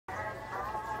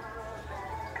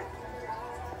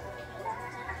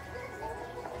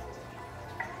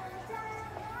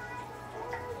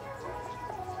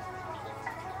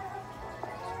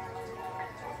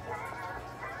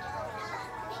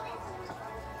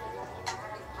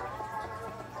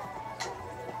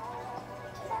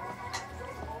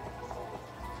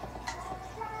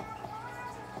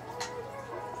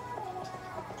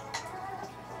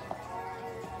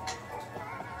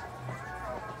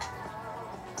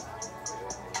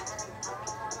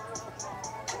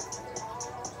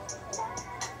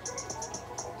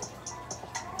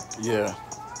Yeah.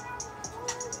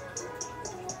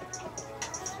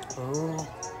 Oh,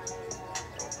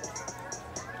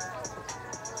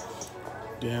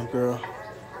 damn girl.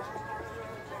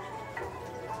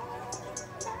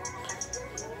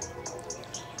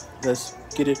 Let's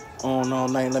get it on all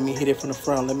night. Let me hit it from the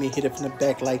front. Let me hit it from the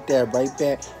back like that. Right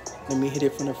back. Let me hit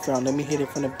it from the front. Let me hit it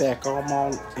from the back. I'm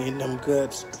all in them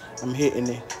guts. I'm hitting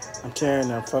it. I'm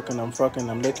tearing. I'm fucking. I'm fucking.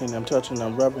 I'm licking. I'm touching.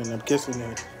 I'm rubbing. I'm kissing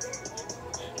it.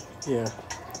 Yeah.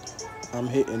 I'm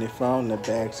hitting it from the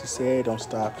back. She said, don't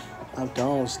stop. I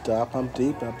don't stop. I'm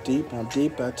deep. I'm deep. I'm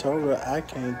deep. I told her I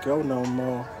can't go no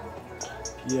more.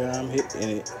 Yeah, I'm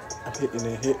hitting it. I'm hitting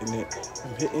it, hitting it.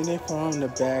 I'm hitting it from the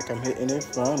back. I'm hitting it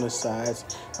from the sides.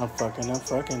 I'm fucking, I'm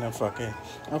fucking, I'm fucking.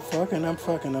 I'm fucking, I'm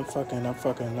fucking, I'm fucking, I'm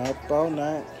fucking up all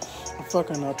night. I'm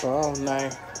fucking up all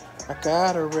night. I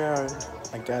got a real,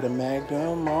 I got a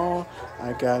magnum on.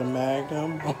 I got a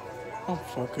magnum on. I'm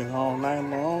fucking all night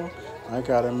long. I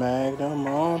got a magnum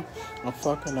on. I'm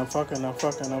fucking, I'm fucking, I'm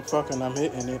fucking, I'm fucking, I'm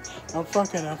hitting it. I'm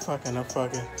fucking, I'm fucking, I'm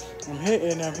fucking. I'm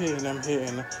hitting, I'm hitting, I'm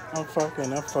hitting. I'm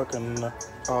fucking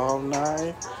all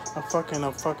night. I'm fucking,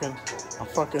 I'm fucking, I'm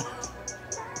fucking.